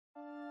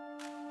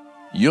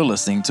You're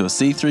listening to a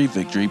C3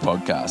 Victory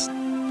podcast.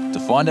 To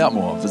find out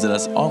more, visit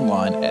us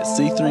online at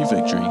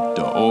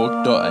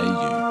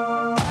c3victory.org.au.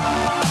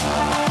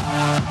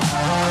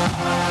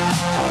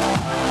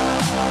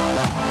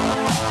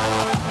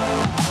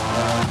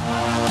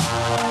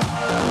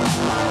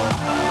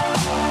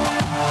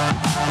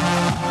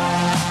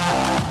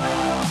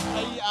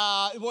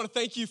 I want to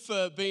thank you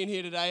for being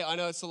here today. I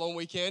know it's a long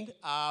weekend,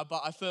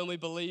 but I firmly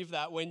believe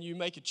that when you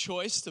make a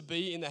choice to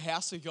be in the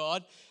house of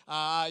God,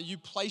 you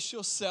place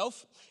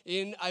yourself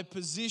in a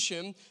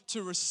position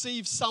to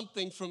receive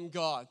something from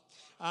God.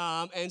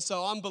 And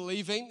so I'm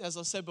believing, as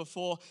I said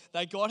before,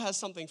 that God has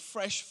something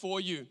fresh for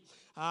you.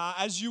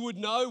 As you would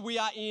know, we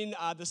are in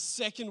the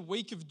second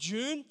week of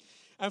June,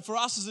 and for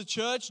us as a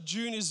church,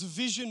 June is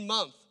Vision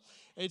Month.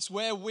 It's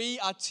where we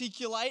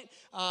articulate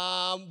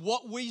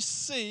what we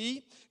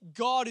see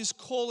God is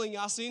calling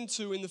us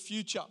into in the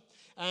future.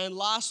 And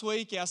last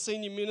week, our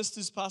senior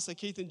ministers, Pastor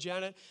Keith and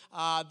Janet,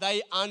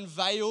 they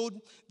unveiled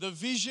the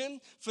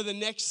vision for the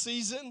next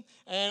season.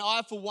 And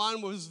I, for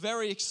one, was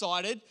very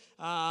excited.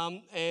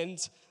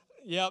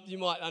 Yep, you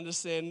might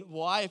understand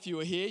why. If you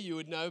were here, you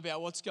would know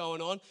about what's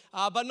going on.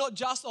 But not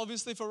just,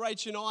 obviously, for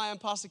Rach and I and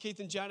Pastor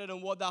Keith and Janet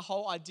and what that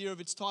whole idea of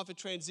it's time for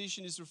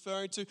transition is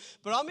referring to.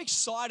 But I'm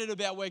excited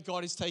about where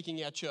God is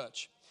taking our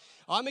church.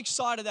 I'm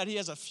excited that He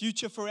has a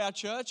future for our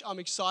church. I'm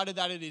excited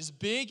that it is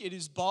big, it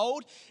is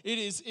bold, it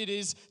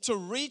is to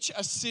reach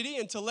a city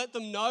and to let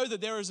them know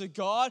that there is a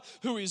God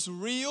who is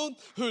real,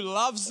 who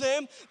loves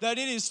them, that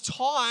it is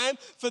time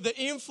for the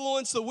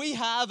influence that we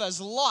have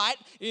as light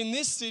in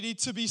this city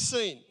to be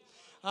seen.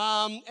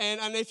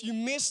 And if you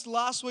missed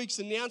last week's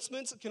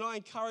announcements, can I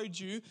encourage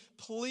you,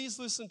 please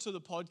listen to the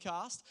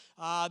podcast.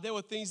 There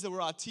were things that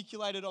were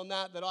articulated on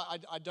that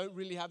I don't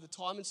really have the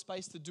time and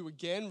space to do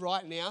again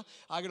right now.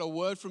 I got a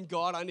word from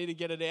God. I need to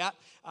get it out.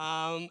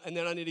 And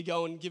then I need to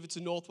go and give it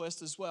to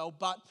Northwest as well.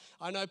 But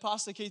I know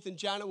Pastor Keith and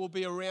Janet will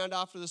be around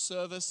after the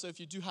service. So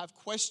if you do have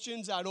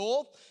questions at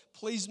all,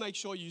 please make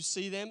sure you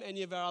see them,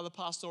 any of our other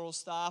pastoral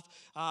staff.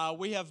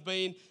 We have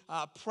been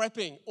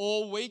prepping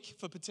all week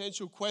for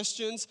potential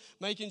questions,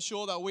 making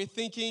sure that we're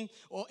thinking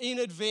or in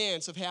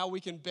advance of how we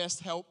can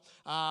best help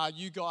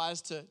you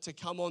guys to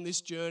come on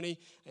this journey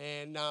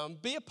and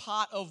be a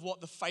part of what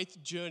the faith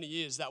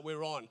journey is that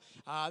we're on.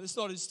 It's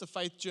not just a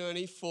faith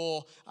journey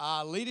for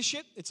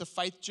leadership, it's a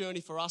faith journey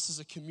for us as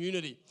a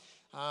community.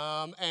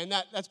 And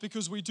that's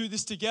because we do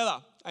this together.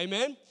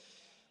 Amen?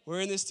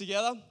 We're in this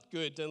together?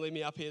 Good. Don't leave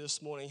me up here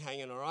this morning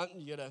hanging, all right?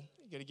 You gotta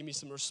give me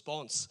some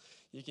response.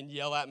 You can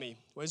yell at me.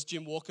 Where's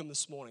Jim Walkham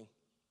this morning?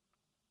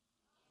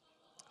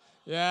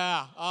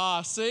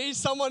 Yeah. See?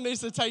 Someone needs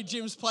to take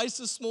Jim's place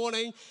this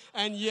morning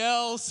and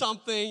yell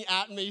something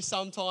at me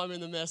sometime in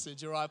the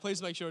message, all right?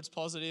 Please make sure it's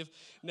positive.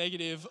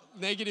 Negative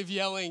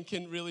yelling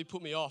can really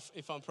put me off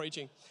if I'm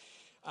preaching.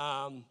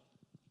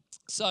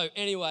 So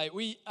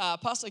anyway,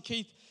 Pastor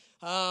Keith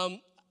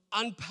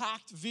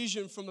unpacked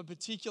vision from a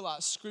particular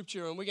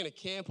scripture, and we're going to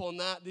camp on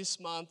that this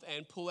month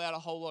and pull out a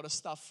whole lot of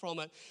stuff from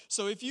it.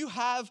 So if you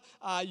have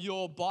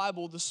your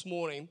Bible this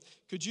morning,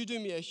 could you do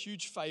me a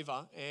huge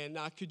favor, and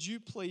could you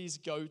please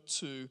go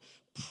to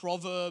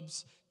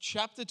Proverbs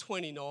chapter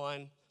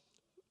 29,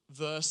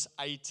 verse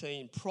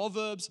 18.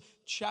 Proverbs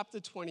chapter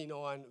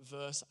 29,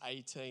 verse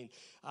 18.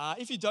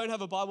 If you don't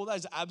have a Bible, that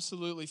is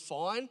absolutely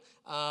fine.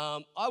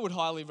 I would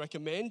highly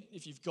recommend,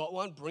 if you've got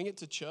one, bring it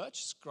to church.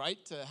 It's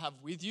great to have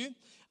with you.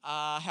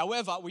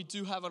 However, we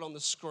do have it on the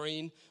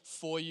screen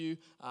for you,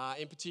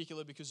 in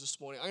particular because this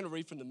morning I'm going to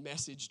read from the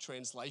Message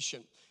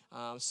translation.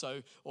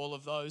 So all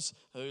of those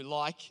who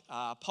like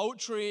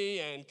poetry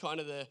and kind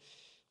of the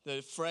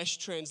fresh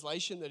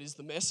translation that is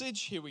the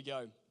Message, here we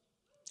go.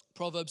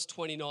 Proverbs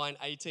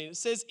 29:18. It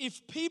says,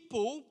 if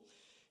people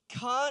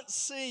can't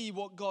see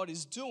what God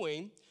is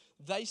doing,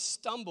 they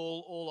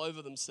stumble all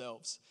over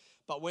themselves.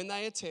 But when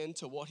they attend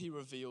to what He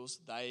reveals,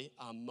 they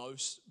are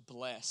most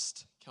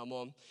blessed. Come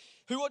on.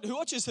 Who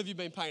watches have you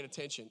been paying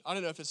attention? I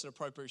don't know if it's an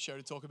appropriate show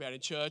to talk about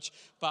in church,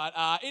 but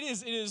it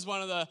is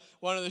one of the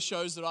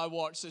shows that I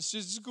watch. It's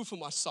just good for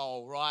my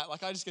soul, right?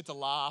 Like I just get to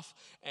laugh,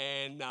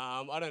 and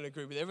I don't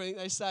agree with everything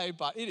they say,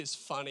 but it is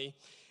funny.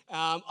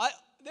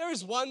 There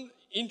is one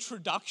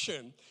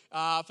introduction.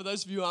 For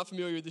those of you who aren't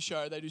familiar with the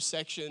show, they do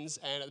sections,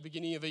 and at the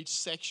beginning of each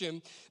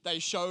section, they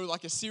show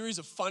like a series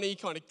of funny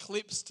kind of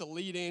clips to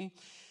lead in.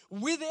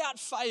 Without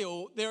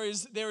fail, there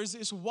is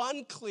this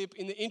one clip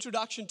in the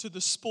introduction to the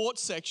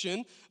sports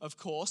section, of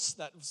course,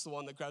 that was the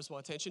one that grabs my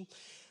attention.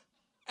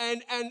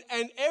 And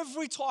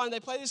every time they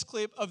play this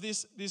clip of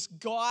this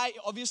guy,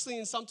 obviously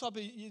in some type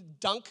of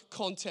dunk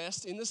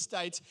contest in the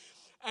States,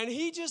 and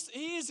he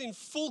is in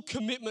full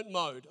commitment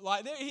mode.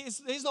 Like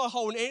he's not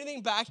holding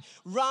anything back,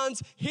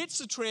 runs, hits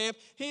the tramp.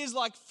 He is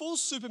like full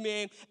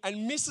Superman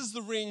and misses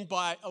the ring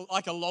by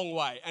like a long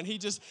way. And he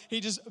just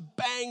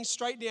bangs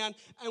straight down.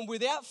 And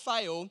without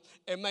fail,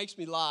 it makes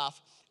me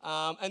laugh.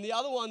 And the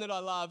other one that I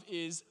love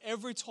is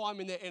every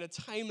time in their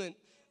entertainment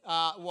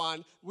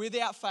one,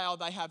 without fail,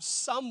 they have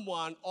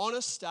someone on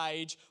a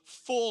stage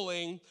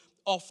falling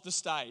off the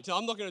stage. Now,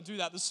 I'm not going to do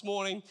that this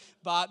morning,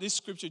 but this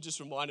scripture just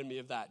reminded me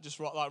of that, just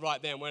right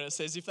then when it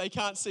says, if they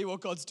can't see what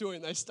God's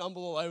doing, they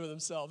stumble all over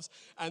themselves.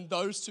 And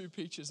those two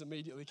pictures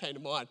immediately came to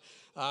mind.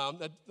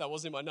 That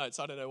wasn't in my notes.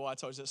 I don't know why I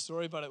told you that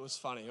story, but it was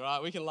funny. All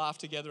right, we can laugh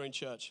together in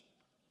church.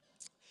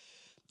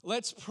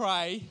 Let's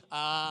pray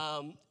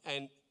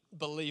and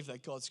believe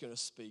that God's going to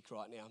speak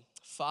right now.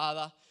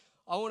 Father,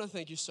 I want to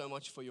thank you so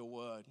much for your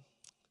word.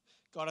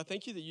 God, I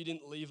thank you that you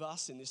didn't leave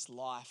us in this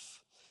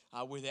life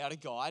without a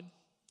guide.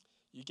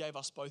 You gave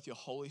us both your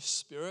Holy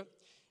Spirit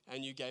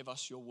and you gave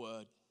us your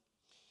word.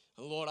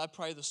 And Lord, I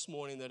pray this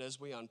morning that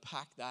as we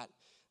unpack that,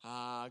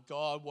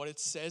 God, what it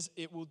says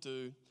it will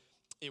do,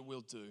 it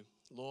will do.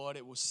 Lord,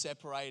 it will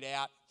separate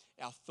out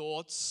our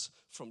thoughts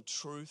from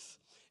truth.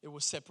 It will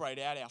separate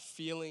out our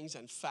feelings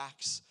and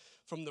facts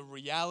from the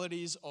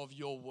realities of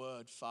your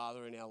word,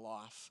 Father, in our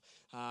life.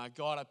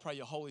 God, I pray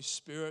your Holy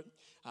Spirit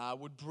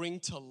would bring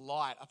to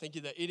light. I thank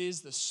you that it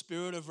is the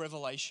spirit of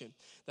revelation,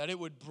 that it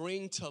would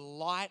bring to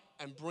light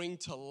and bring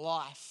to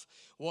life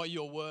what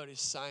your word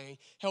is saying.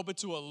 Help it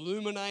to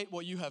illuminate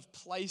what you have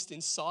placed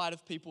inside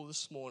of people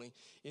this morning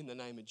in the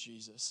name of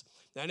Jesus.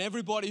 And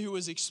everybody who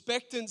was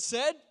expectant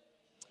said,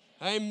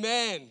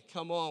 Amen.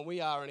 Come on,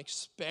 we are an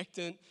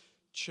expectant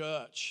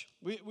church.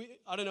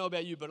 I don't know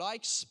about you, but I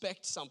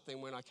expect something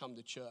when I come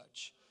to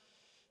church.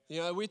 You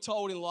know, we're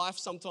told in life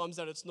sometimes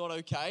that it's not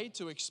okay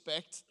to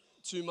expect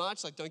too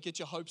much. Like, don't get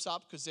your hopes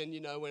up, because then,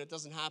 when it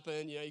doesn't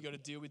happen, you got to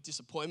deal with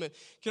disappointment.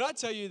 Can I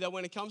tell you that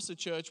when it comes to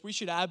church, we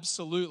should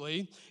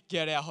absolutely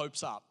get our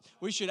hopes up.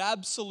 We should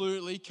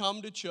absolutely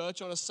come to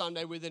church on a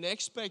Sunday with an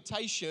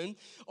expectation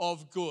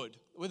of good,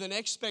 with an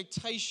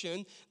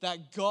expectation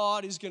that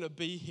God is going to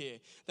be here,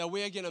 that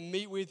we are going to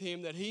meet with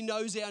him, that he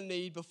knows our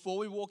need before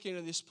we walk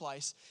into this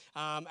place,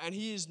 and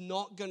he is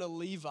not going to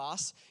leave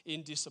us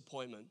in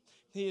disappointment.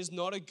 He is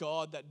not a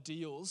God that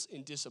deals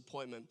in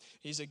disappointment.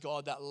 He's a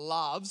God that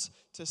loves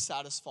to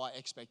satisfy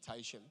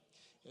expectation.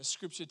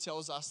 Scripture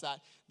tells us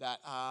that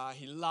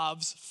he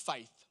loves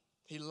faith.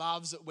 He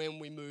loves it when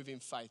we move in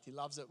faith. He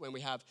loves it when we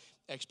have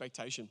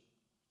expectation.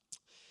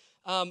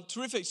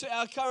 Terrific. So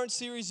our current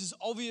series is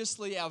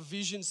obviously our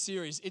vision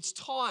series. It's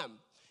time.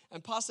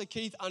 And Pastor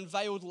Keith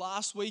unveiled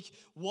last week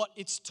what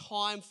it's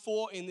time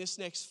for in this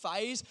next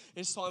phase.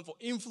 It's time for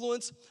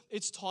influence.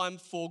 It's time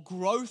for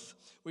growth,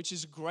 which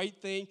is a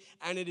great thing.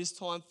 And it is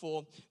time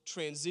for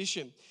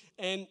transition.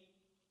 And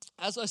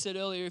as I said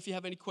earlier, if you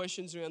have any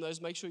questions around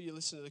those, make sure you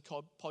listen to the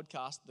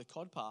podcast.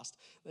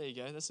 There you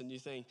go. That's a new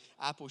thing.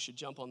 Apple should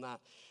jump on that.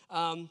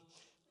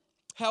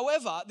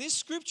 However, this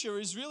scripture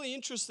is really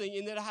interesting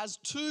in that it has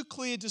two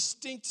clear,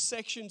 distinct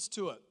sections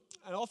to it.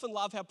 And I often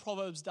love how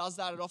Proverbs does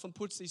that. It often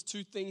puts these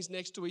two things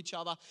next to each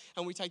other,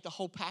 and we take the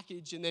whole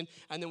package and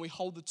then we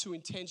hold the two in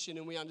tension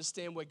and we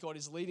understand where God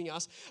is leading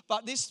us.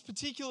 But this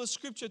particular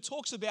scripture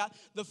talks about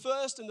the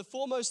first and the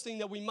foremost thing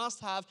that we must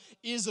have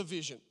is a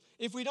vision.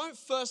 If we don't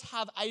first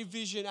have a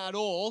vision at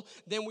all,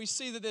 then we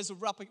see that there's a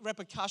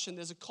repercussion,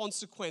 there's a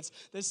consequence.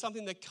 There's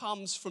something that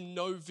comes from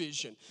no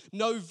vision.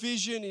 No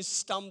vision is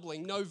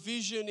stumbling. No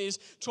vision is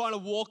trying to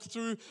walk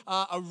through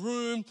a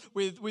room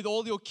with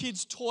all your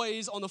kids'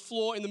 toys on the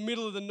floor in the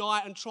middle of the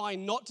night and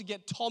trying not to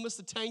get Thomas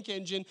the Tank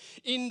Engine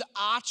in the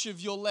arch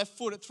of your left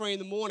foot at 3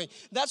 a.m.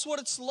 That's what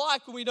it's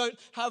like when we don't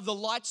have the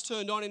lights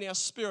turned on in our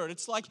spirit.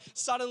 It's like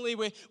suddenly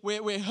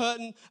we're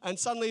hurting, and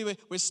suddenly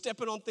we're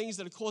stepping on things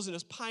that are causing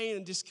us pain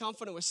and discomfort,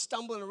 and we're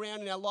stumbling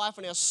around in our life,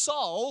 and our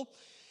soul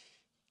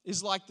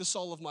is like the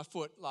sole of my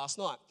foot last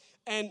night.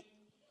 And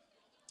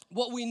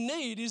what we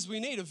need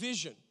a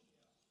vision.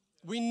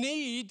 We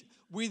need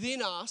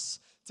within us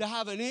to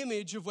have an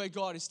image of where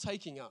God is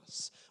taking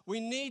us. We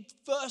need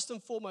first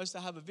and foremost to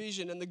have a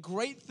vision. And the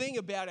great thing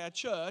about our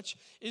church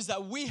is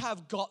that we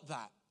have got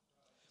that.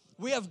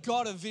 We have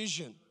got a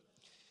vision.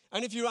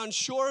 And if you're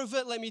unsure of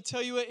it, let me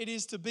tell you it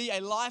is to be a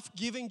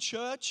life-giving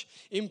church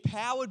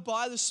empowered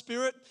by the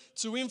Spirit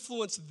to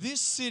influence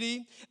this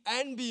city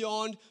and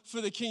beyond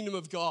for the kingdom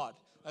of God.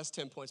 That's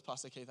 10 points,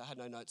 Pastor Keith. I had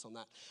no notes on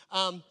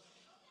that.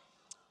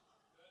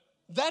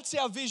 That's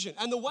our vision.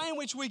 And the way in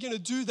which we're going to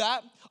do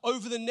that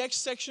over the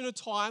next section of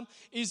time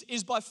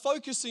is by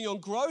focusing on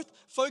growth,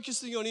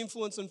 focusing on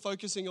influence, and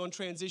focusing on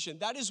transition.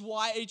 That is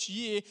why each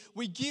year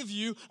we give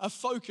you a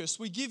focus.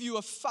 We give you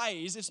a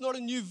phase. It's not a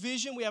new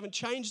vision. We haven't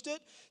changed it.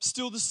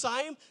 Still the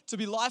same, to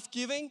be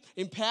life-giving,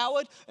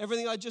 empowered,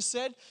 everything I just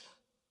said.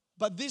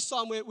 But this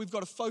time we've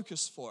got a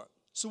focus for it.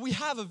 So we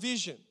have a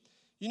vision.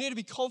 You need to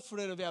be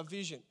confident of our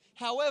vision.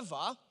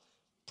 However,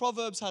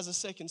 Proverbs has a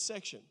second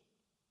section.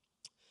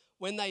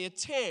 When they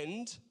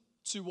attend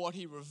to what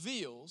he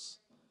reveals,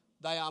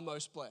 they are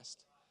most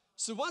blessed.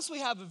 So once we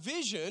have a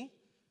vision,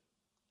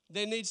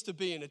 there needs to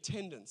be an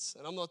attendance.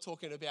 And I'm not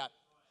talking about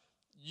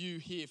you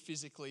here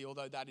physically,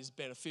 although that is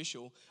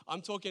beneficial.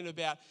 I'm talking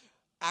about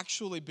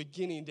actually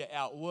beginning to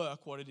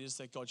outwork what it is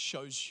that God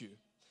shows you.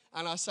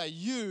 And I say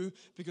you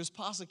because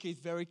Pastor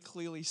Keith very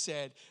clearly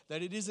said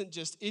that it isn't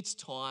just its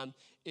time,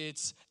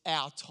 it's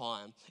our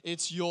time.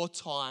 It's your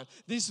time.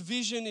 This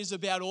vision is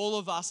about all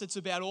of us. It's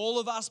about all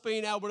of us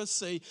being able to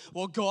see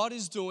what God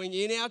is doing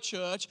in our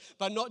church,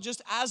 but not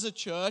just as a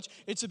church.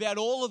 It's about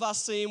all of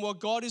us seeing what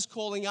God is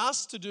calling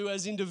us to do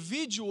as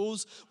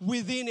individuals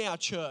within our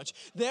church.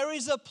 There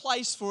is a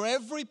place for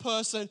every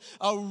person,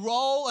 a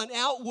role, an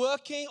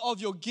outworking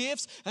of your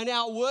gifts, an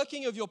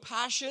outworking of your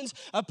passions,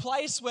 a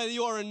place where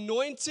you are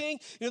anointing.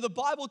 You know, the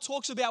Bible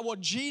talks about what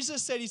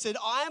Jesus said. He said,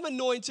 I am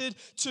anointed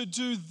to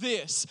do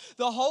this.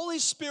 The Holy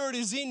Spirit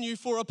is in you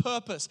for a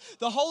purpose.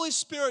 The Holy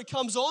Spirit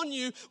comes on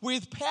you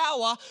with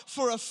power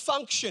for a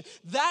function.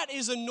 That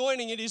is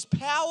anointing. It is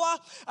power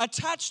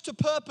attached to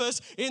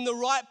purpose in the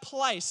right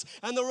place.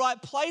 And the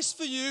right place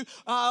for you,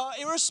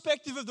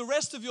 irrespective of the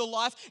rest of your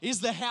life, is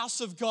the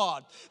house of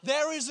God.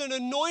 There is an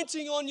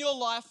anointing on your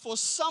life for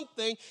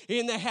something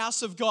in the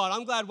house of God.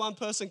 I'm glad one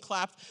person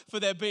clapped for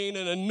there being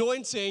an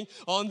anointing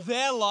on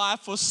their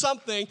life for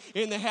something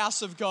in the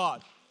house of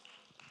God.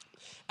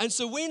 And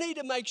so we need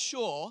to make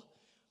sure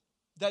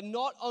that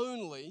not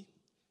only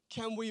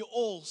can we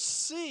all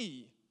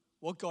see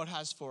what God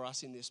has for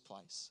us in this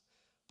place,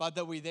 but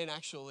that we then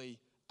actually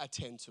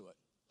attend to it.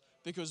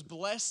 Because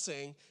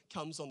blessing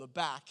comes on the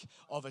back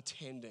of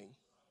attending.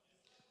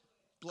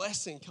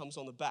 Blessing comes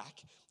on the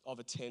back of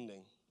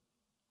attending.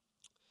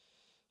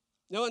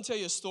 Now I want to tell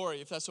you a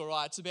story, if that's all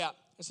right. It's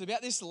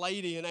about this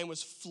lady. Her name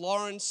was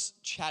Florence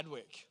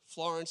Chadwick.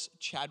 Florence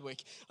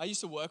Chadwick. I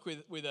used to work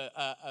with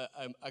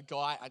a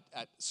guy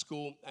at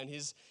school, and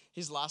his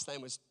last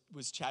name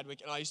was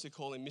Chadwick, and I used to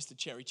call him Mr.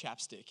 Cherry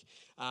Chapstick.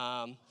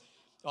 I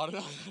don't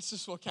know. That's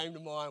just what came to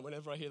mind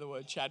whenever I hear the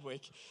word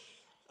Chadwick.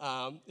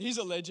 He's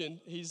a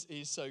legend.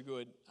 He's so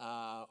good.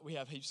 We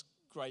have heaps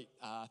great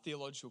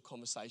theological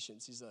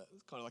conversations. He's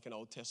kind of like an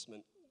Old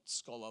Testament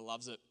scholar.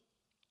 Loves it.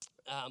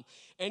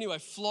 Anyway,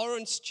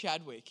 Florence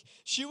Chadwick.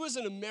 She was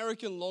an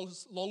American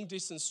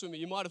long-distance swimmer.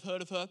 You might have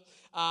heard of her.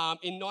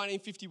 In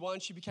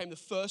 1951, she became the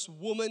first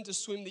woman to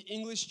swim the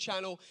English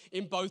Channel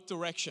in both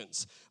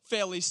directions.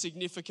 Fairly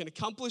significant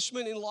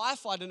accomplishment in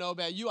life. I don't know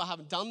about you. I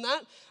haven't done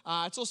that.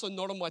 It's also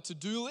not on my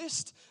to-do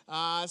list.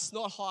 It's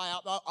not high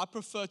up. I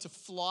prefer to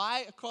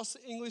fly across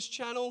the English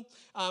Channel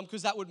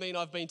because that would mean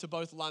I've been to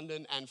both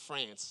London and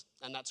France,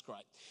 and that's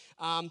great.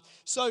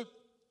 So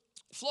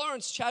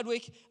Florence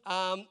Chadwick,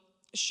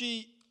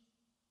 she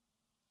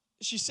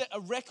set a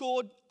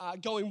record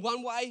going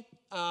one way,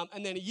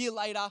 and then a year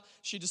later,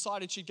 she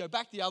decided she'd go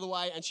back the other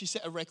way, and she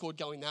set a record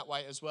going that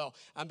way as well,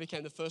 and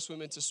became the first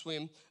woman to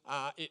swim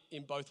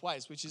in both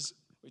ways, which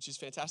is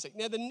fantastic.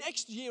 Now, the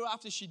next year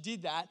after she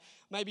did that,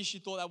 maybe she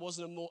thought that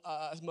wasn't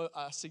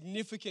a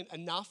significant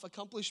enough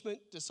accomplishment,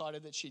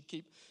 decided that she'd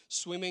keep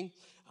swimming.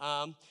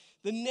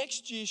 The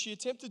next year, she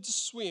attempted to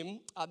swim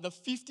the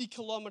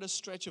 50-kilometer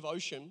stretch of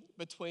ocean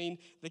between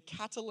the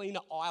Catalina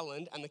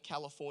Island and the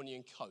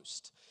Californian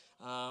coast.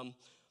 I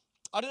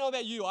don't know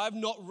about you. I have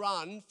not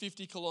run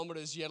 50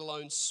 kilometers, yet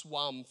alone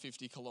swum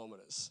 50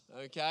 kilometers,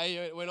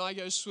 okay? When I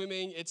go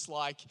swimming, it's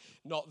like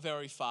not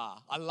very far.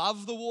 I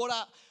love the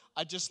water.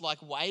 I just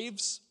like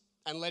waves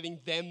and letting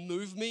them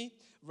move me,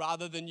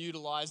 rather than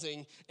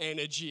utilizing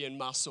energy and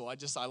muscle.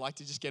 I like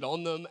to just get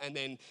on them and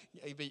then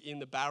be in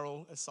the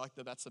barrel. It's like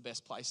that's the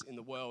best place in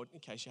the world, in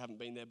case you haven't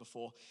been there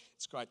before.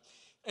 It's great.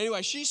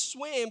 Anyway, she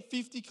swam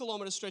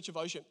 50-kilometer stretch of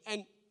ocean,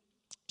 and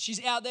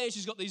she's out there.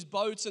 She's got these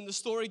boats, and the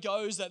story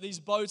goes that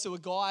these boats, there were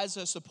guys,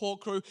 her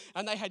support crew,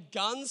 and they had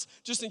guns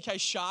just in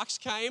case sharks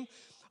came.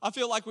 I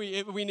feel like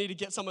we need to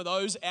get some of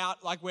those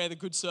out, like where the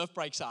good surf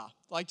breaks are.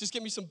 Like, just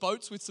get me some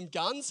boats with some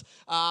guns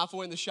for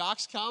when the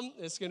sharks come.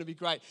 It's going to be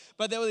great.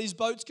 But there were these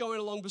boats going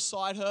along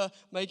beside her,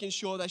 making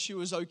sure that she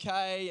was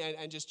okay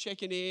and just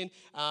checking in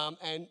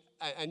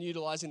and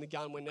utilizing the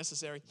gun when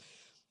necessary.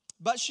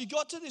 But she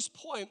got to this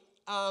point,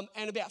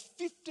 and about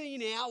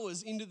 15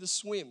 hours into the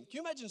swim. Can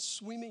you imagine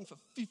swimming for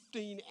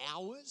 15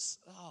 hours?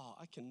 Oh,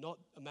 I cannot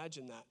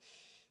imagine that.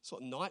 It's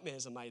what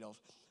nightmares are made of.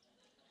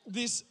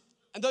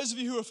 And those of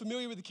you who are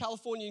familiar with the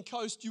Californian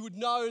coast, you would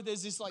know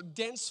there's this like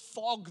dense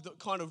fog that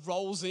kind of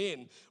rolls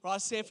in,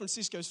 right? San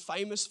Francisco's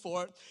famous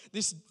for it.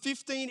 This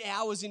 15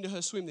 hours into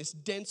her swim, this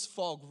dense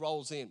fog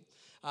rolls in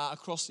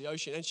across the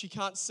ocean, and she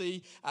can't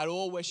see at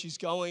all where she's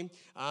going,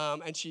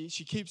 and she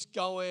keeps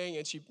going,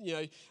 and she,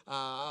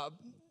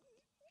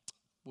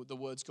 the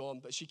word's gone,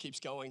 but she keeps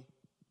going.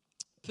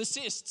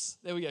 Persists.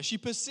 There we go. She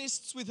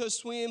persists with her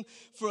swim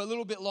for a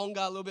little bit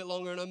longer,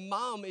 and her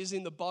mum is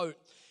in the boat.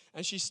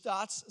 And she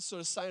starts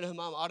sort of saying to her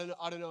mum, I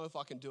don't know if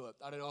I can do it.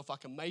 I don't know if I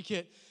can make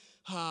it.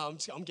 I'm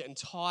getting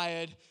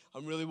tired.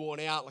 I'm really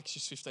worn out. Like, it's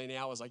just 15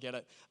 hours. I get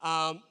it.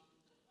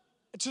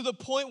 To the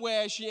point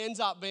where she ends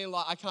up being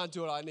like, I can't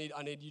do it. I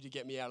need you to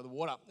get me out of the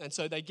water. And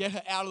so they get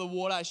her out of the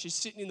water. She's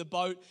sitting in the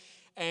boat.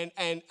 And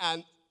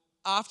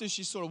after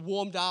she's sort of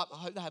warmed up, I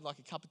hope they had like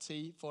a cup of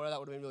tea for her. That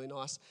would have been really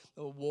nice.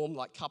 A warm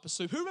like cup of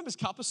soup. Who remembers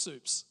cup of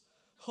soups?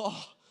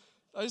 Oh,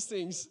 those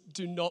things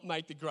do not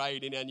make the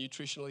grade in our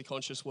nutritionally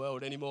conscious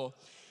world anymore.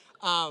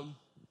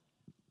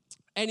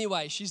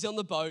 Anyway, she's on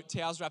the boat,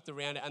 towels wrapped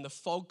around it, and the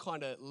fog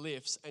kind of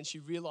lifts, and she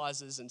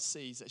realizes and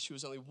sees that she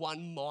was only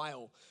 1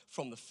 mile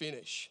from the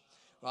finish,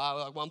 right?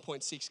 Like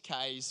 1.6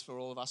 Ks for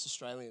all of us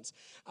Australians.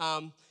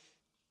 And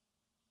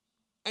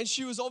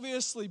she was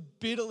obviously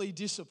bitterly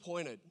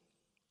disappointed.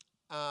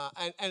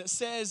 And it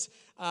says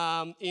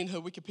in her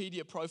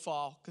Wikipedia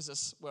profile, because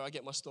that's where I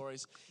get my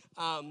stories,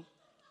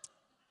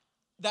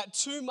 that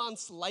 2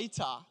 months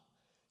later,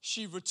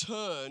 she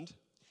returned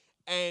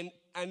and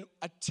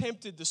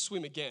attempted the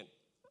swim again.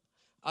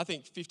 I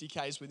think 50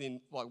 Ks within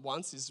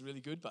once is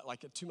really good, but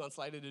 2 months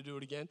later to do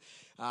it again,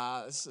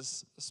 it's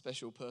a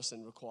special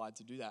person required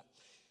to do that.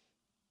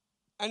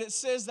 And it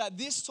says that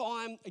this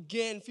time,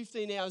 again,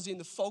 15 hours in,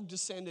 the fog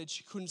descended.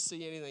 She couldn't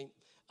see anything,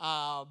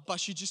 but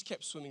she just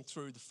kept swimming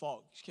through the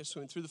fog. She kept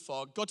swimming through the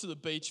fog, got to the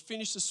beach,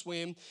 finished the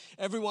swim.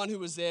 Everyone who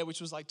was there,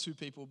 which was 2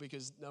 people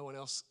because no one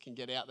else can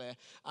get out there,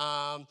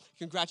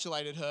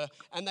 congratulated her.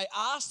 And they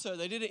asked her,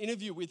 they did an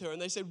interview with her,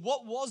 and they said,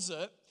 what was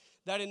it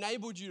that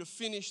enabled you to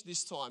finish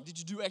this time? Did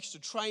you do extra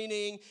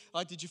training?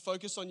 Did you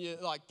focus on your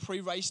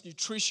pre-race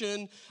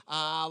nutrition?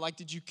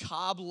 Did you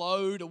carb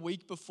load a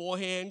week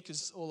beforehand?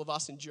 Because all of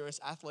us endurance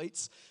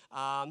athletes,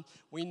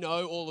 we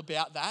know all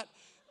about that.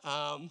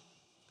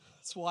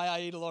 That's why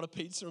I eat a lot of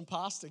pizza and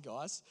pasta,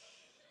 guys.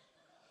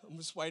 I'm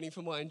just waiting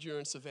for my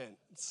endurance event.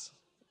 It's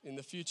in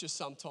the future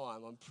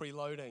sometime. I'm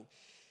preloading.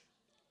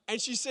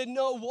 And she said,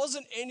 no, it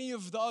wasn't any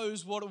of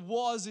those. What it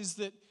was is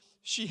that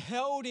she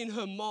held in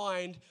her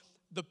mind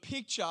the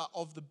picture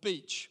of the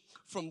beach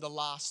from the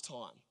last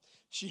time.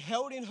 She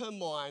held in her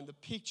mind the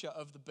picture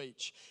of the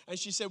beach. And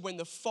she said, when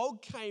the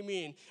fog came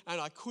in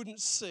and I couldn't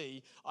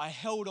see, I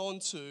held on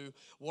to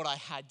what I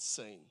had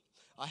seen.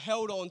 I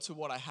held on to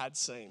what I had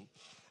seen.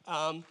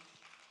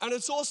 And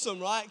it's awesome,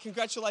 right?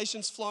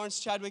 Congratulations,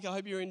 Florence Chadwick. I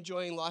hope you're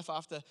enjoying life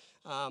after,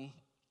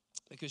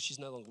 because she's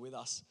no longer with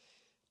us.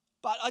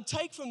 But I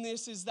take from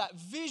this is that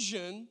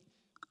vision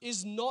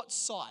is not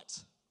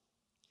sight.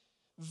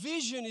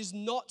 Vision is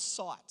not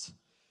sight.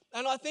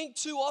 And I think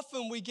too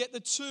often we get the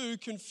two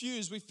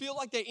confused. We feel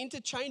like they're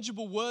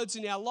interchangeable words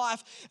in our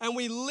life, and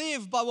we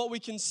live by what we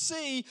can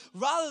see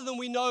rather than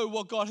we know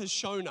what God has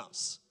shown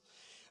us.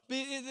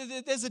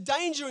 There's a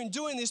danger in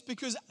doing this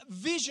because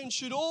vision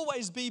should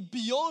always be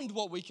beyond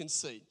what we can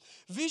see.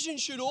 Vision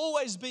should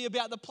always be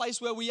about the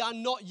place where we are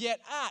not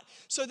yet at.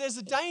 So there's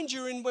a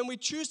danger in when we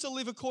choose to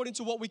live according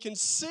to what we can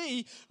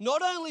see,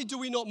 not only do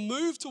we not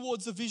move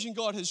towards the vision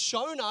God has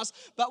shown us,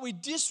 but we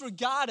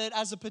disregard it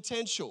as a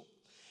potential.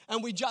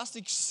 And we just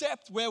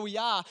accept where we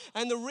are.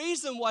 And the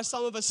reason why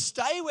some of us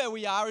stay where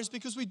we are is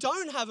because we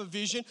don't have a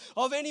vision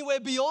of anywhere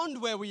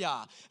beyond where we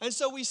are. And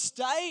so we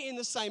stay in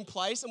the same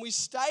place, and we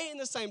stay in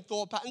the same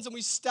thought patterns, and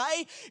we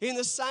stay in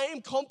the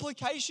same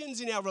complications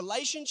in our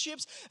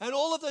relationships and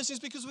all of those things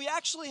because we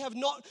actually have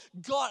not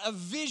got a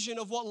vision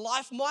of what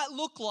life might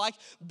look like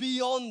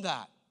beyond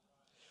that.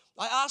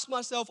 I ask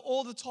myself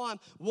all the time,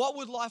 what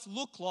would life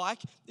look like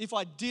if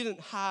I didn't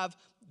have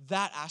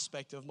that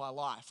aspect of my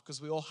life?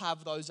 Because we all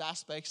have those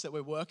aspects that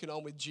we're working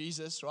on with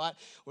Jesus, right?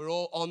 We're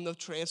all on the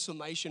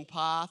transformation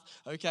path.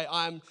 Okay,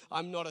 I'm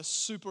not a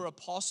super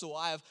apostle.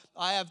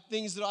 I have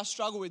things that I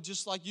struggle with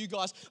just like you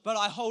guys, but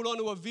I hold on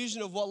to a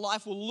vision of what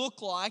life will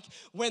look like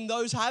when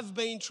those have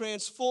been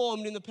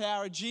transformed in the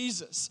power of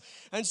Jesus.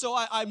 And so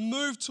I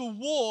move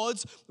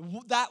towards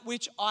that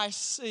which I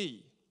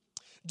see.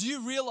 Do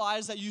you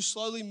realize that you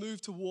slowly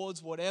move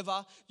towards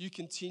whatever you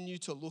continue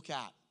to look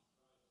at?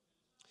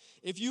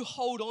 If you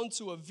hold on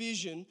to a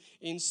vision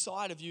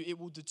inside of you, it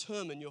will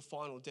determine your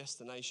final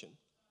destination.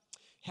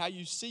 How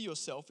you see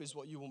yourself is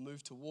what you will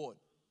move toward.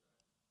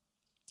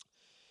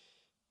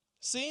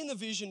 Seeing the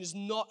vision is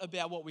not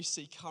about what we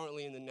see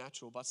currently in the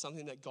natural, but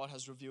something that God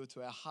has revealed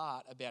to our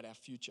heart about our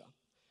future.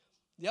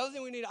 The other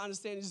thing we need to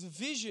understand is the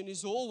vision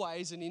is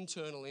always an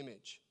internal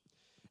image.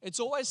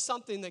 It's always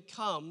something that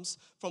comes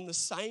from the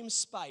same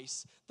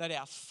space that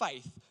our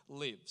faith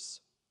lives.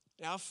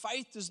 Now, our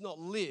faith does not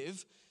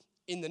live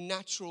in the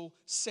natural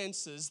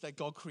senses that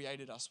God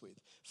created us with.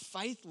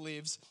 Faith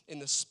lives in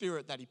the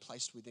spirit that He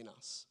placed within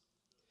us.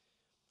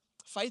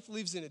 Faith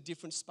lives in a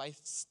different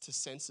space to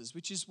senses,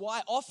 which is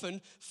why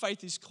often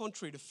faith is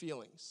contrary to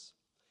feelings.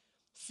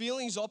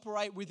 Feelings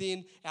operate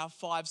within our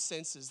 5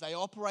 senses. They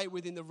operate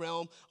within the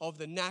realm of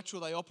the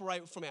natural. They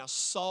operate from our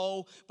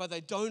soul, but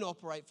they don't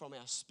operate from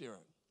our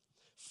spirit.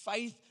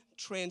 Faith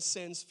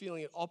transcends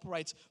feeling. It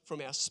operates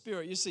from our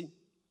spirit. You see,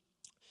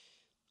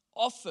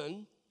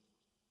 often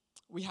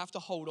we have to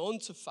hold on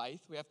to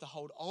faith. We have to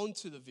hold on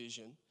to the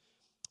vision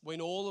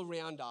when all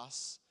around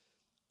us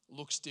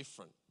looks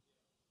different.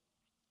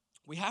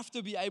 We have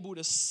to be able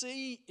to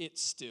see it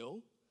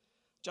still,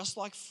 just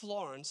like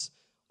Florence,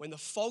 when the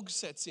fog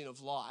sets in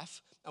of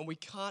life and we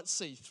can't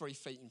see 3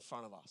 feet in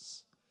front of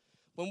us.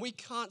 When we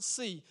can't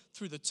see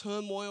through the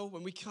turmoil,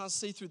 when we can't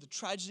see through the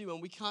tragedy,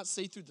 when we can't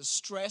see through the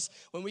stress,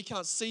 when we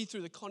can't see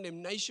through the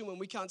condemnation, when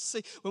we can't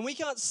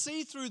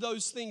see through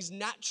those things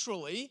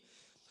naturally,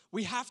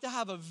 we have to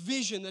have a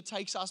vision that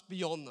takes us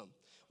beyond them.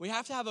 We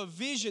have to have a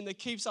vision that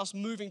keeps us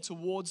moving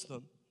towards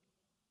them.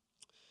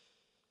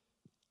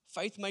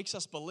 Faith makes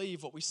us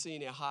believe what we see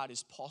in our heart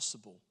is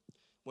possible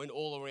when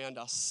all around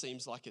us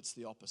seems like it's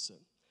the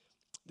opposite.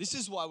 This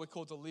is why we're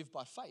called to live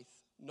by faith,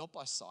 not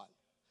by sight.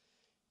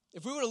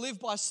 If we were to live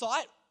by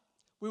sight,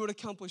 we would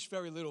accomplish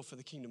very little for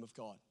the kingdom of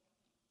God.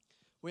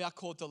 We are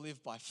called to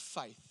live by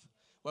faith,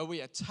 where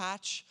we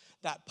attach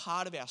that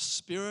part of our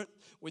spirit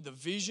with the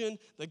vision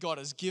that God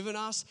has given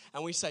us,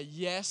 and we say,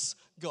 yes,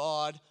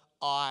 God,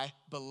 I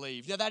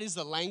believe. Now, that is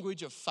the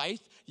language of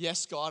faith.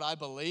 Yes, God, I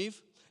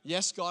believe.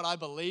 Yes, God, I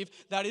believe.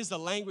 That is the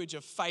language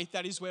of faith.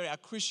 That is where our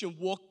Christian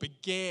walk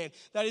began.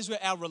 That is where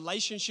our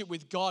relationship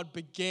with God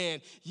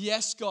began.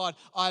 Yes, God,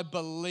 I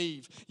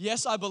believe.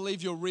 Yes, I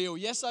believe you're real.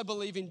 Yes, I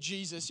believe in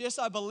Jesus. Yes,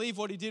 I believe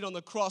what he did on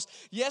the cross.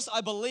 Yes,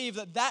 I believe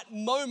that that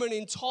moment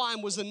in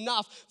time was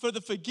enough for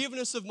the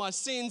forgiveness of my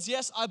sins.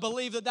 Yes, I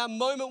believe that that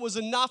moment was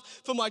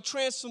enough for my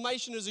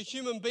transformation as a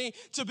human being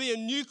to be a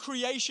new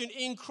creation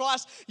in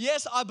Christ.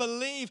 Yes, I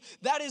believe.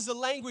 That is the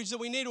language that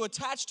we need to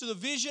attach to the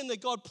vision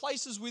that God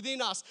places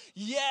within us.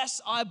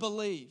 Yes, I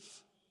believe.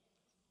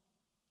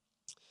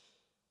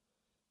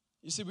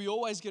 You see, we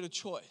always get a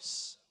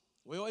choice.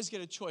 We always get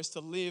a choice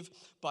to live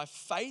by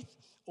faith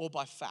or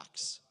by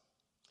facts,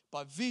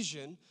 by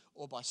vision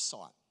or by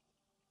sight.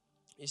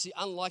 You see,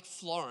 unlike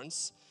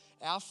Florence,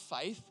 our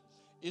faith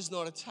is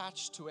not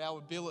attached to our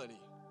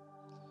ability.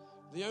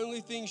 The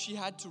only thing she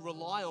had to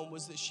rely on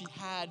was that she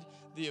had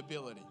the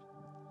ability.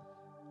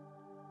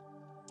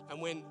 And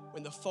when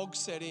the fog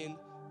set in,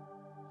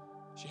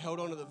 she held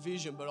on to the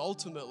vision, but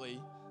ultimately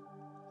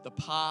the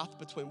path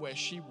between where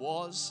she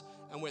was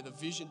and where the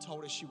vision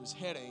told her she was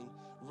heading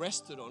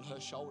rested on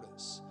her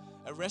shoulders.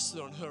 It rested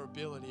on her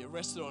ability. It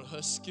rested on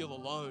her skill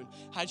alone.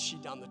 Had she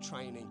done the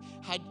training?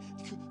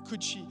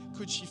 Could she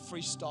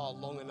freestyle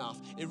long enough?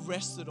 It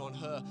rested on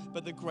her.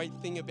 But the great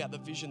thing about the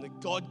vision that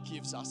God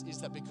gives us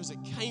is that because it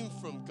came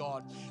from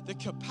God, the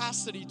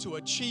capacity to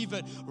achieve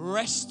it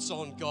rests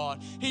on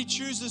God. He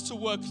chooses to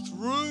work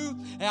through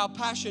our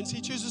passions.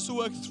 He chooses to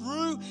work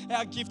through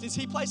our giftings.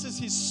 He places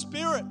his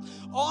spirit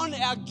on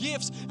our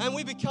gifts and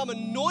we become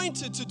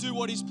anointed to do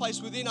what he's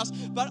placed within us.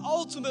 But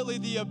ultimately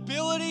the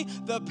ability,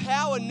 the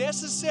power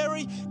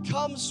necessary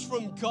comes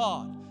from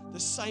God, the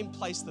same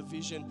place the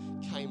vision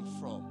came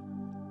from.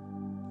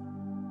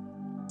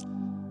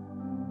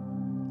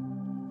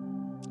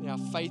 Our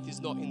faith is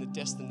not in the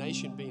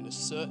destination being a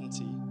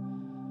certainty.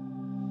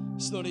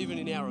 It's not even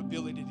in our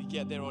ability to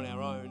get there on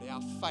our own.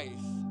 Our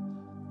faith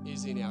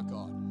is in our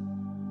God.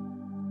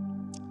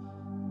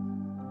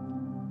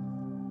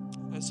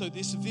 And so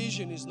this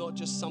vision is not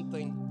just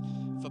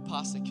something for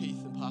Pastor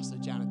Keith and Pastor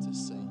Janet to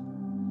see.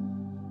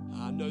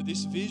 No,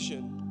 this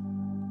vision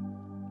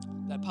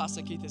that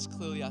Pastor Keith has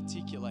clearly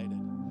articulated,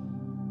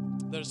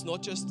 that it's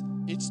not just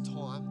its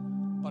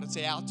time, but it's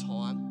our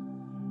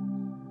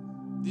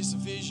time. This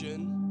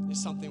vision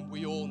is something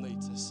we all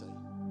need to see.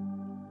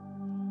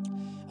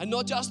 And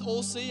not just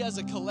all see as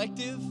a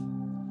collective,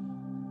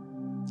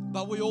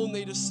 but we all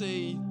need to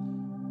see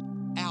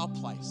our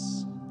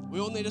place. We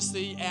all need to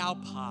see our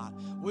part.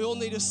 We all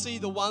need to see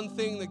the one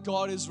thing that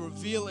God is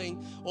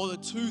revealing, or the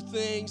two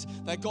things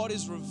that God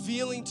is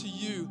revealing to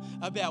you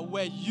about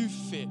where you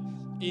fit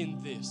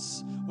in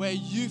this, where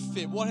you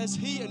fit. What has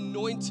he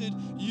anointed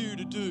you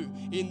to do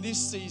in this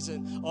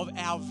season of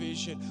our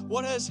vision?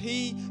 What has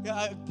he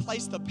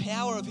placed the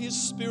power of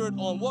his spirit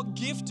on? What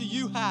gift do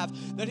you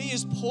have that he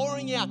is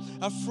pouring out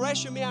a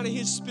fresh amount of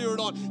his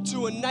spirit on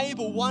to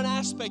enable one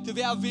aspect of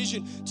our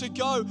vision to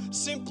go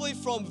simply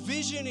from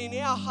vision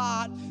in our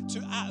heart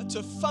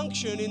to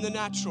function in the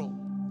natural?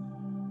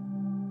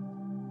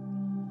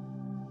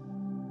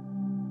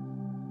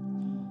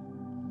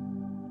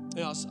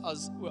 You know,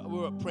 we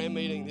were at prayer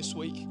meeting this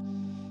week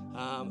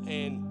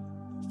and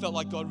felt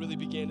like God really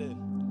began to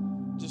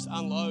just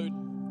unload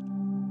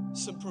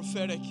some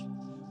prophetic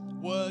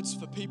words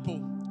for people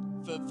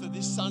for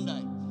this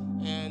Sunday.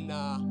 And,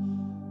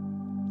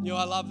 you know,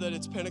 I love that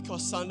it's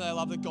Pentecost Sunday. I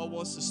love that God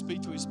wants to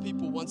speak to his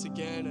people once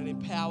again and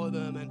empower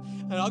them.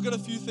 And I've got a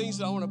few things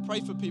that I want to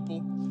pray for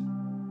people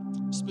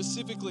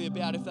specifically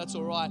about, if that's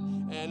all right.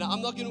 And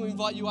I'm not going to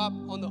invite you up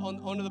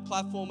onto the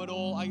platform at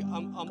all. I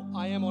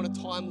am on a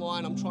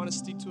timeline. I'm trying to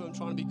stick to it. I'm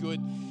trying to be good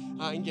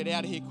and get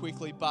out of here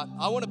quickly. But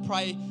I want to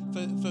pray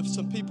for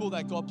some people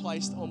that God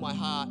placed on my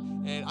heart.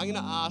 And I'm going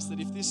to ask that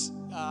if this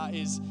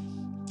is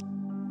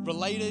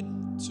related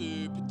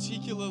to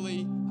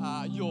particularly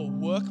your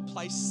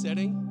workplace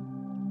setting,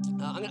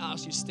 I'm going to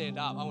ask you to stand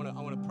up. I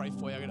want to pray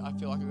for you. I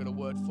feel like I've got a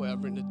word for you.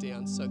 I've written it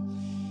down. So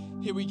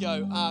here we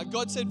go.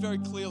 God said very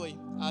clearly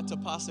to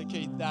Pastor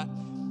Keith that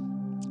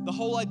the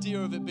whole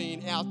idea of it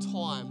being our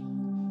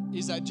time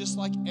is that just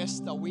like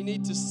Esther, we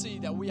need to see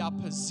that we are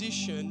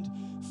positioned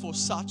for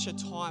such a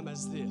time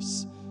as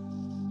this.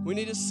 We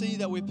need to see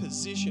that we're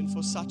positioned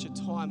for such a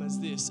time as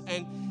this.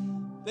 And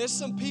there's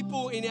some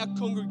people in our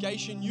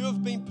congregation, you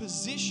have been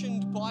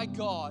positioned by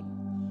God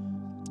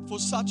for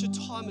such a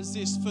time as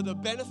this, for the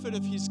benefit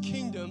of his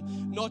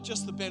kingdom, not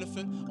just the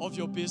benefit of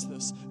your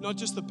business, not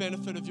just the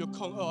benefit of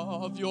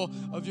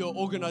your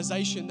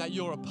organization that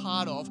you're a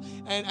part of.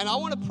 And I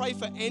want to pray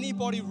for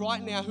anybody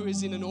right now who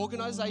is in an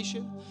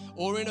organization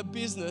or in a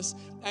business,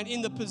 and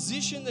in the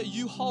position that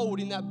you hold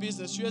in that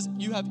business,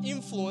 you have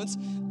influence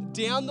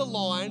down the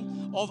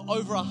line of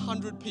over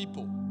 100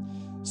 people.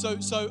 So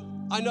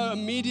I know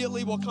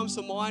immediately what comes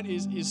to mind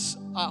is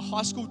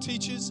high school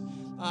teachers.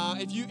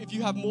 If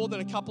you have more than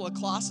a couple of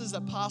classes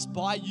that pass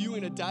by you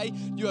in a day,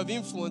 you have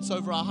influence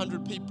over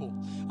 100 people.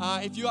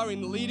 If you are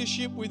in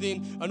leadership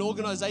within an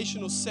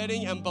organizational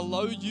setting and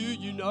below you,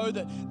 you know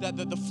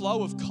that the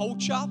flow of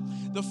culture,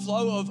 the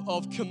flow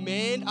of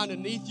command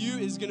underneath you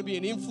is going to be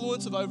an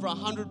influence of over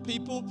 100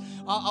 people.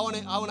 I want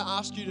to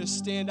ask you to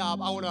stand up.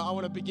 I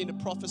want to begin to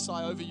prophesy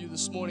over you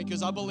this morning,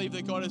 because I believe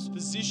that God has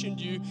positioned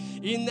you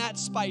in that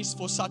space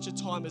for such a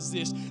time as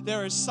this.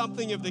 There is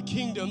something of the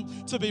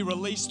kingdom to be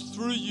released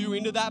through you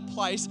into that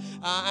place,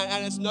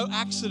 and it's no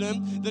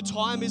accident. The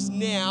time is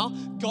now.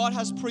 God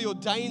has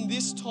preordained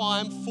this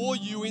time for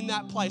you in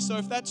that place. So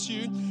if that's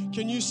you,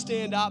 can you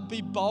stand up,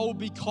 be bold,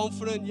 be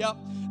confident? Yep.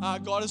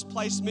 God has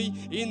placed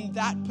me in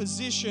that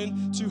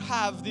position to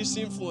have this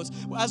influence.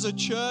 As a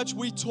church,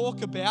 we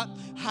talk about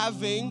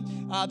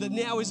having that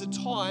now is a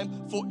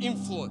time for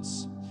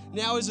influence.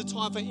 Now is a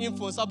time for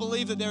influence. I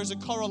believe that there is a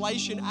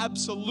correlation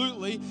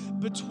absolutely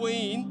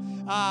between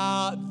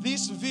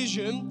this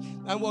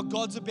vision and what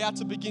God's about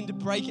to begin to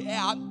break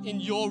out in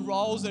your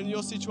roles and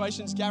your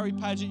situations. Gary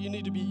Paget, you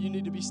need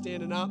to be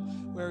standing up.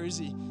 Where is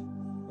he?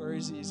 Where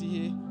is he? Is he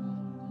here?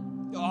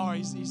 Oh,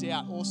 he's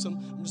out. Awesome.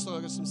 I'm just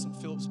looking at some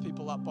Phillips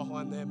people up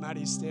behind there.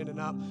 Maddie's standing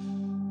up.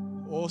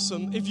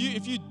 Awesome. If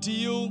you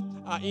deal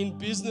in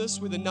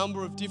business with a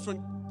number of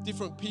different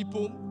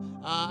people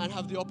and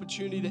have the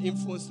opportunity to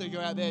influence to go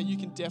out there, you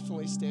can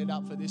definitely stand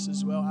up for this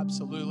as well.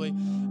 Absolutely.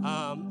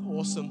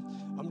 Awesome.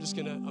 I'm just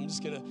gonna.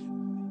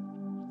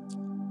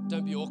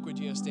 Don't be awkward.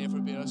 You're gonna stand for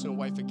a bit. I'm just gonna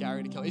wait for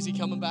Gary to come. Is he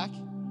coming back?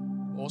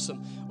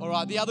 Awesome. All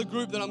right. The other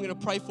group that I'm gonna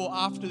pray for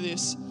after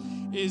this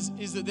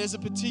is that there's a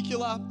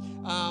particular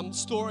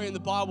story in the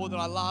Bible that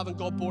I love, and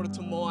God brought it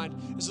to mind.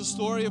 It's a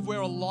story of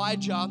where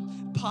Elijah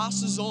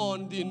passes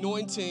on the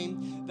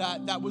anointing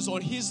that was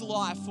on his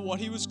life for what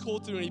he was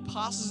called to, and he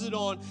passes it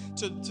on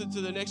to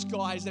the next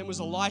guy. His name was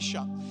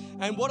Elisha.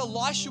 And what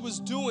Elisha was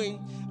doing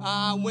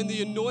when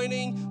the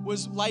anointing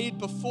was laid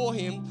before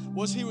him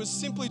was he was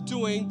simply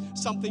doing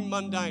something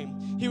mundane.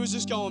 He was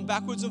just going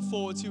backwards and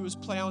forwards. He was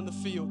plowing the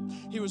field.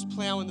 He was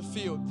plowing the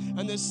field.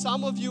 And there's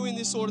some of you in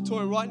this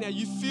auditorium right now,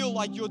 you feel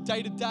like your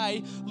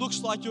day-to-day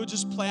looks like you're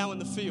just plowing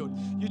the field.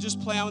 You're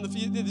just plowing the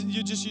field.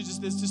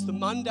 There's just the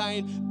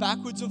mundane,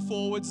 backwards and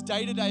forwards,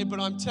 day-to-day. But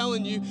I'm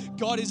telling you,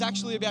 God is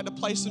actually about to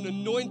place an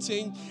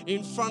anointing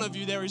in front of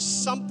you. There is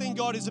something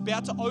God is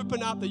about to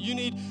open up that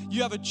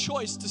you have a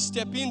choice to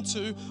step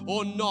into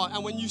or not.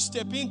 And when you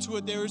step into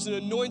it, there is an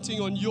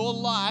anointing on your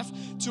life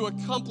to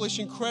accomplish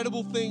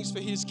incredible things for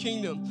His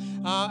kingdom.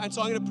 And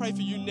so I'm going to pray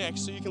for you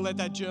next so you can let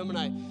that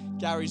germinate.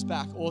 Gary's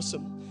back.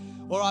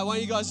 Awesome. All right, why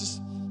don't you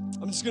guys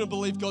I'm just going to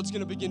believe God's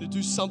going to begin to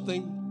do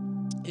something.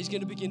 He's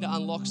going to begin to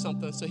unlock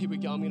something. So here we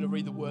go. I'm going to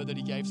read the word that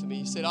He gave to me.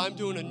 He said, I'm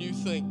doing a new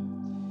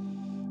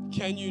thing.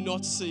 Can you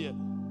not see it?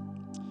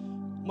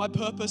 My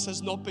purpose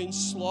has not been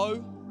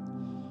slow.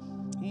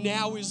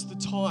 Now is the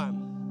time.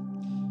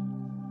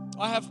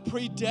 I have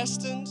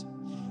predestined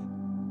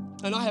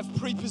and I have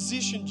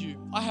prepositioned you.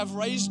 I have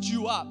raised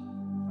you up.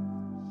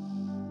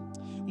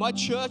 My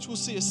church will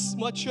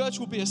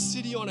be a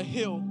city on a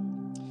hill.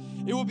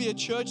 It will be a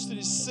church that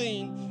is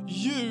seen.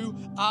 You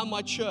are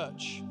my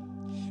church.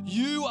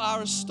 You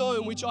are a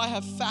stone which I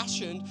have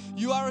fashioned.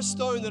 You are a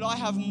stone that I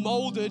have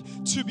molded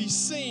to be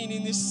seen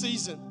in this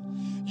season.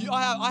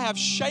 I have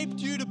shaped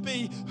you to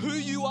be who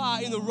you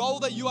are in the role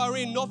that you are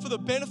in, not for the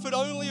benefit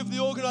only of the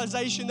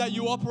organization that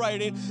you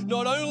operate in,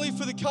 not only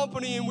for the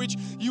company in which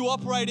you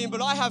operate in,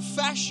 but I have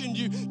fashioned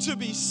you to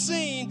be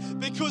seen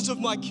because of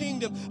my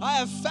kingdom. I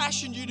have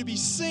fashioned you to be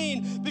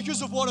seen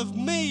because of what of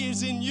me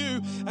is in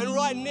you. And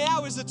right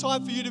now is the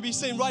time for you to be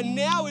seen. Right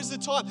now is the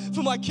time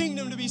for my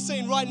kingdom to be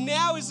seen. Right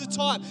now is the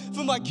time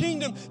for my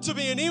kingdom to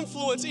be an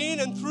influence in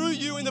and through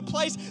you in the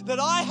place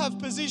that I have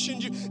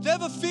positioned you.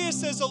 Never fear,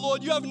 says the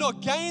Lord, you have not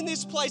gained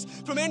this place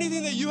from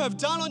anything that you have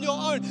done on your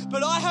own,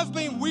 but I have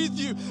been with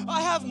you.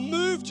 I have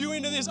moved you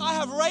into this. I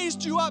have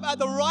raised you up at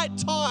the right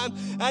time,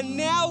 and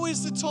now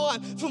is the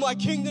time for my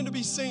kingdom to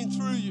be seen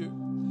through you.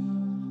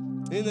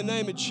 In the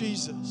name of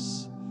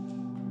Jesus.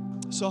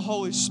 So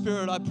Holy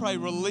Spirit, I pray,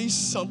 release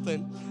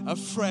something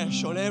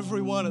afresh on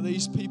every one of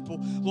these people.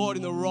 Lord,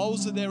 in the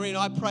roles that they're in,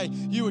 I pray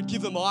you would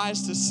give them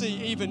eyes to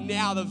see even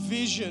now the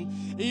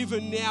vision,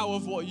 even now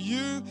of what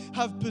you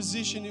have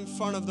positioned in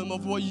front of them,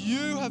 of what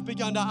you have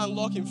begun to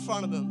unlock in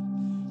front of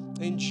them.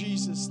 In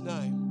Jesus'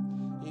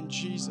 name. In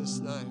Jesus'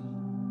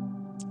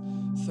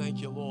 name. Thank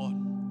you, Lord.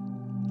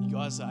 You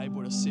guys are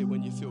able to sit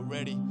when you feel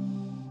ready.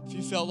 if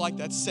you felt like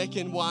that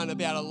second one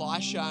about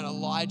Elisha and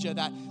Elijah,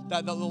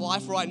 that the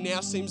life right now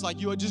seems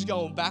like you are just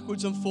going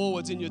backwards and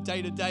forwards in your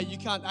day-to-day. You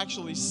can't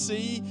actually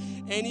see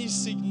any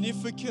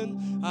significant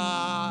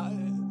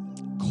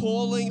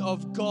calling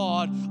of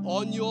God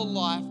on your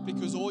life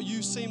because all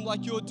you seem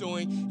like you're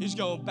doing is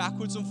going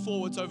backwards and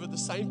forwards over the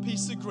same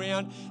piece of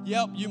ground.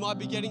 Yep, you might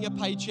be getting a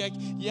paycheck.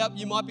 Yep,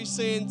 you might be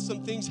seeing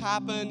some things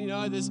happen. You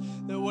know, there's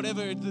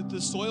whatever, the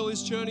soil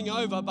is churning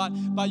over, but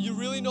you're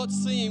really not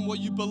seeing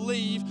what you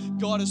believe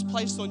God has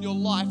placed on your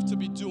life to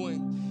be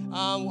doing.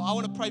 I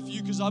want to pray for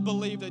you because I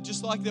believe that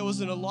just like there was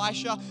an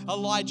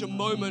Elijah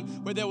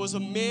moment where there was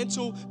a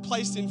mantle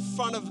placed in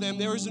front of them,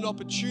 there is an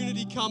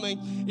opportunity coming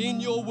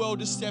in your world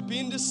to step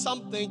into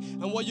something,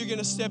 and what you're going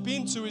to step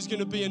into is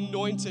going to be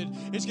anointed.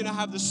 It's going to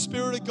have the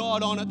Spirit of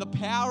God on it, the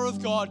power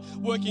of God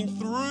working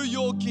through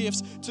your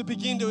gifts to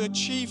begin to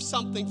achieve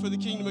something for the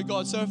kingdom of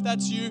God. So if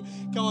that's you,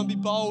 come on, be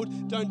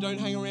bold. Don't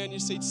hang around your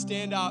seat.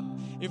 Stand up.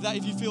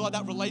 If you feel like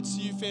that relates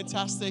to you,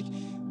 fantastic.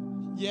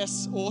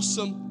 Yes,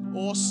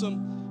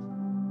 awesome.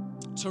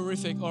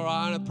 Terrific. All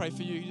right, I'm going to pray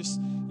for you.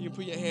 You can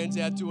put your hands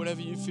out, do whatever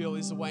you feel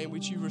is the way in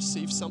which you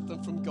receive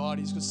something from God.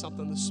 He's got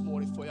something this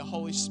morning for you.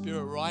 Holy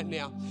Spirit, right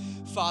now.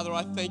 Father,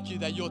 I thank you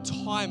that your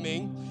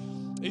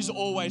timing is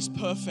always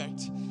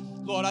perfect.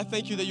 Lord, I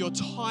thank you that your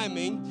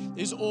timing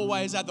is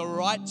always at the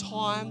right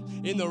time,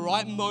 in the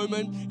right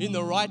moment, in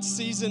the right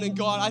season. And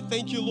God, I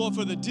thank you, Lord,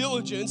 for the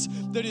diligence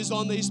that is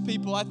on these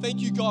people. I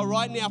thank you, God,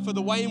 right now for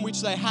the way in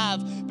which they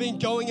have been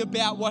going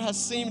about what has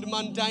seemed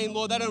mundane.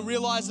 Lord, they don't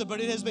realize it,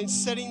 but it has been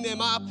setting them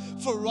up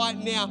for right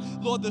now.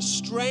 Lord, the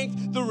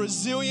strength, the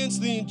resilience,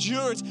 the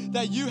endurance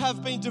that you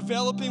have been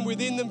developing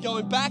within them,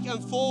 going back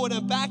and forward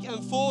and back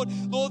and forward.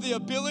 Lord, the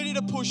ability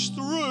to push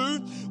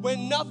through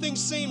when nothing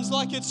seems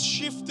like it's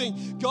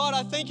shifting. God,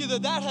 I thank you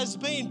that has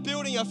been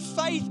building a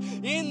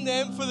faith in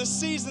them for the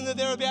season that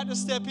they're about to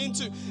step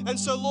into. And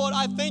so, Lord,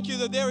 I thank you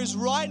that there is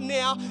right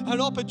now an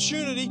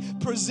opportunity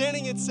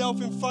presenting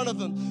itself in front of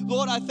them.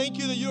 Lord, I thank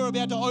you that you're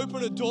about to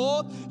open a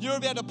door. You're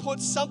about to put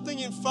something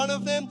in front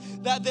of them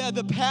that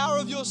the power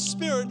of your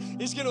Spirit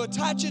is going to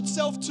attach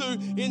itself to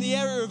in the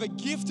area of a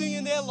gifting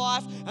in their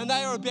life, and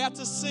they are about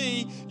to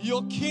see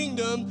your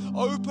kingdom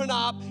open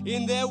up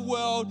in their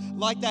world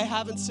like they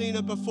haven't seen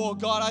it before.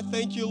 God, I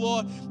thank you,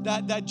 Lord,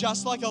 that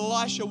just like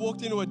Elisha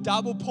walked into a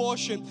double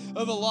portion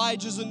of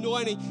Elijah's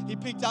anointing, he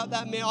picked up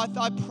that man.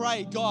 I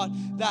pray, God,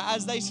 that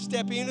as they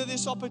step into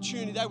this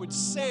opportunity, they would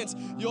sense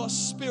your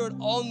Spirit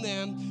on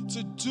them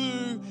to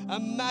do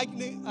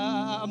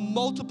a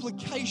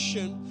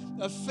multiplication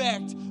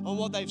effect on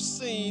what they've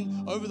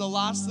seen over the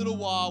last little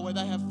while, where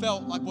they have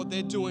felt like what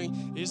they're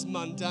doing is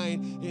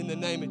mundane. In the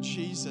name of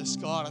Jesus,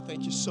 God, I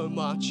thank you so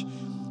much.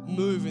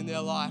 Move in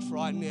their life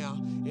right now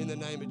in the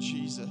name of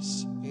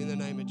Jesus. In the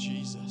name of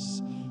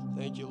Jesus.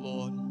 Thank you,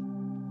 Lord.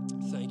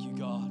 Thank you,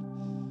 God.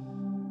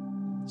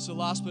 So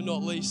last but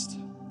not least,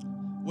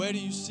 where do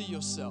you see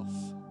yourself?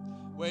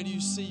 Where do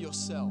you see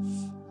yourself?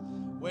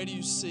 Where do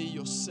you see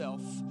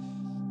yourself?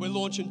 We're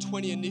launching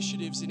 20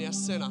 initiatives in our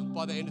center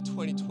by the end of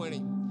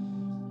 2020.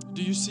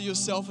 Do you see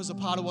yourself as a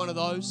part of one of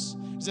those?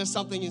 Is there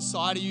something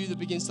inside of you that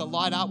begins to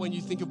light up when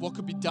you think of what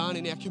could be done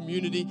in our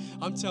community?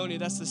 I'm telling you,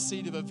 that's the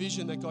seed of a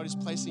vision that God is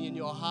placing in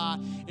your heart.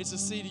 It's a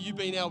seed of you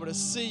being able to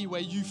see where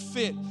you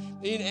fit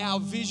in our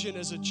vision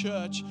as a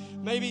church.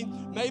 Maybe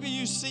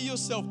you see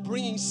yourself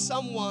bringing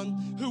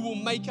someone who will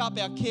make up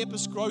our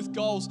campus growth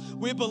goals.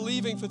 We're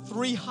believing for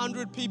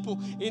 300 people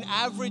in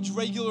average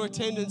regular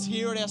attendance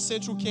here at our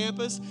central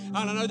campus, and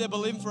I know they're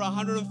believing for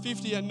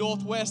 150 at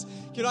Northwest.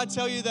 Can I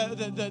tell you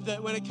that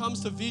when it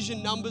comes to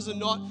vision, numbers they're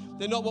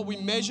not what we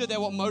measure, they're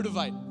what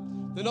motivate.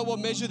 They're not what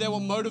measure, they're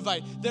what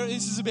motivate.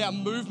 This is about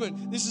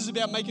movement. This is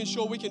about making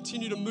sure we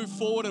continue to move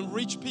forward and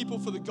reach people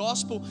for the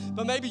gospel.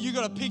 But maybe you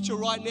got a picture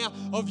right now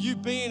of you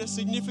being a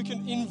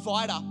significant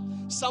inviter,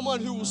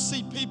 someone who will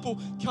see people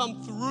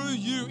come through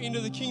you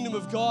into the kingdom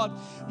of God.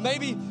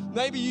 Maybe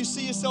you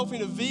see yourself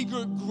in a V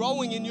group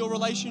growing in your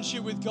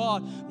relationship with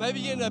God.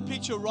 Maybe you're in a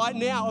picture right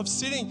now of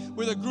sitting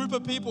with a group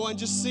of people and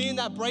just seeing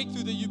that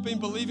breakthrough that you've been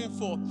believing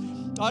for.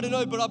 I don't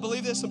know, but I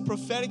believe there's some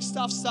prophetic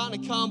stuff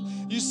starting to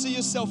come. You see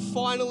yourself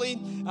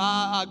finally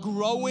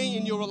growing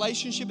in your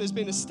relationship. There's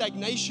been a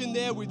stagnation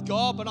there with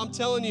God, but I'm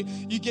telling you,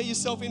 you get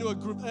yourself into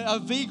a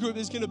V group,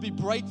 there's going to be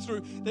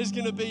breakthrough. There's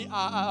going to be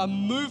a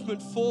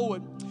movement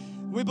forward.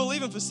 We're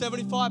believing for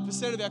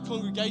 75% of our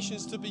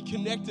congregations to be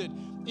connected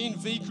in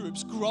V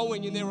groups,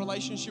 growing in their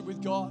relationship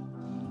with God.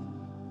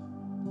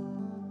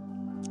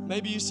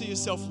 Maybe you see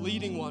yourself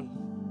leading one.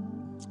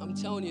 I'm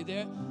telling you,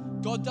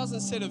 God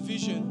doesn't set a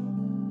vision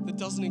that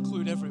doesn't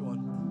include everyone.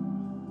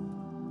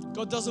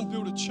 God doesn't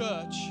build a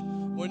church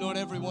where not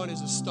everyone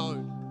is a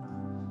stone.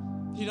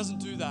 He doesn't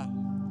do that,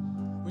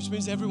 which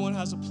means everyone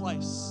has a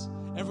place.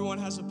 Everyone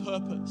has a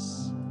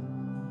purpose.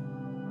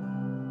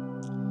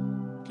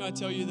 Can I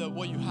tell you that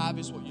what you have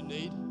is what you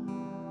need?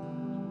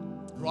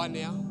 Right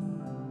now,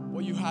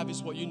 what you have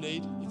is what you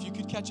need. If you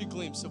could catch a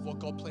glimpse of what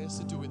God plans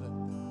to do with it.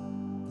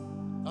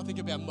 I think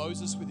about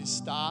Moses with his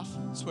staff.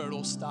 That's where it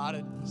all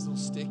started, his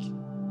little stick.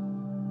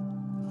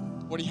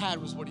 What he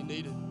had was what he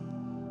needed.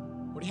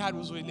 What he had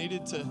was what he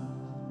needed to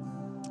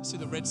see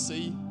the Red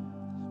Sea.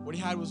 What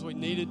he had was what he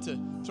needed to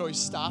throw his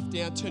staff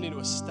down, turn into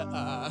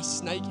a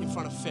snake in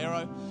front of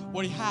Pharaoh.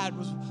 What he had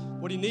was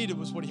what he needed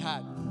was what he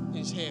had in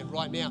his hand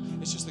right now.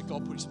 It's just that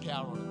God put his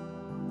power on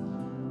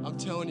it. I'm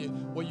telling you,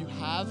 what you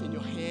have in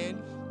your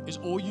hand is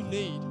all you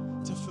need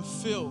to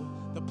fulfill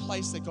the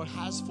place that God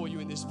has for you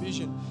in this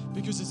vision,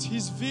 because it's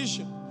his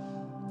vision.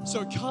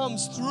 So it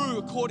comes through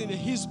according to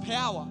his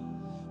power.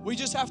 We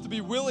just have to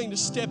be willing to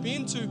step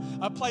into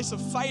a place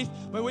of faith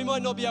where we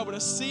might not be able to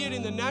see it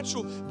in the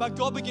natural, but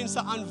God begins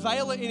to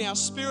unveil it in our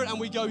spirit and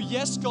we go,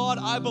 yes, God,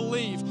 I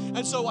believe.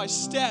 And so I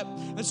step,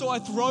 and so I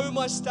throw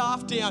my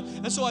staff down,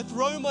 and so I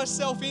throw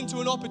myself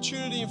into an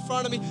opportunity in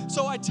front of me.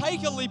 So I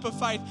take a leap of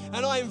faith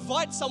and I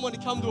invite someone to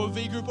come to a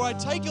V group, or I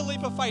take a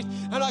leap of faith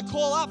and I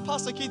call up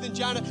Pastor Keith and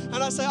Janet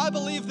and I say, I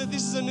believe that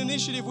this is an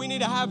initiative we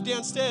need to have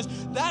downstairs.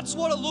 That's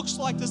what it looks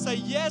like to say,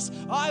 yes,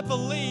 I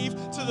believe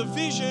to the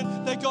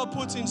vision that God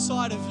puts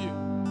inside of you.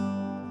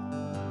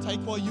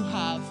 Take what you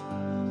have.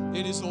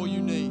 It is all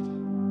you need.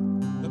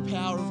 The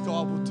power of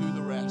God will do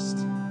the rest.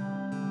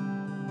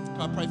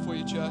 Can I pray for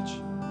you, church?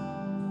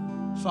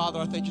 Father,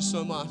 I thank you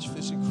so much for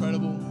this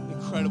incredible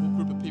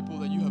group of people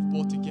that you have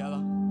brought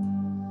together,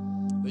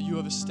 that you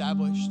have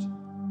established,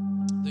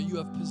 that you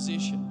have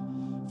positioned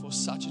for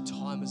such a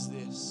time as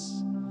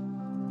this.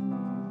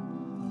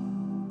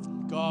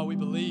 God, we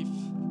believe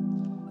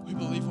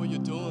what you're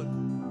doing.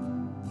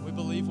 We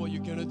believe what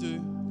you're going to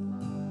do.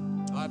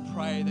 I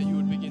pray that you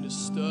would begin to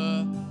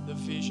stir the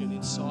vision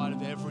inside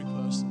of every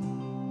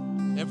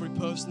person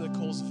that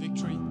calls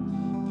Victory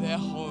their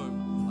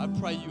home. I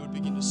pray you would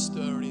begin to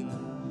stir it in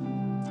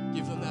them.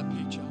 Give them that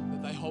picture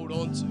that they hold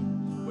on to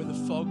when the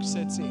fog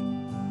sets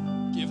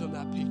in. Give them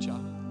that picture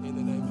in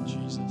the name of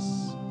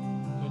Jesus.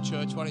 So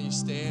church, why don't you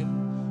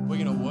stand? We're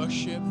going to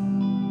worship.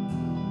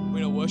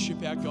 We're going to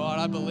worship our God.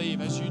 I believe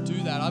as you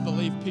do that, I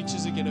believe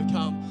pictures are going to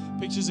come.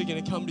 Pictures are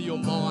going to come to your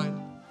mind.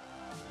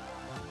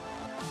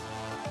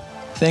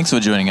 Thanks for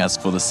joining us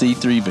for the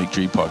C3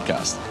 Victory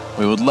podcast.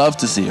 We would love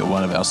to see you at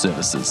one of our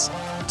services.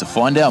 To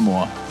find out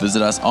more,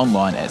 visit us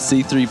online at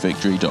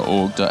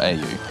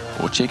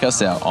c3victory.org.au or check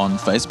us out on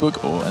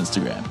Facebook or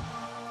Instagram.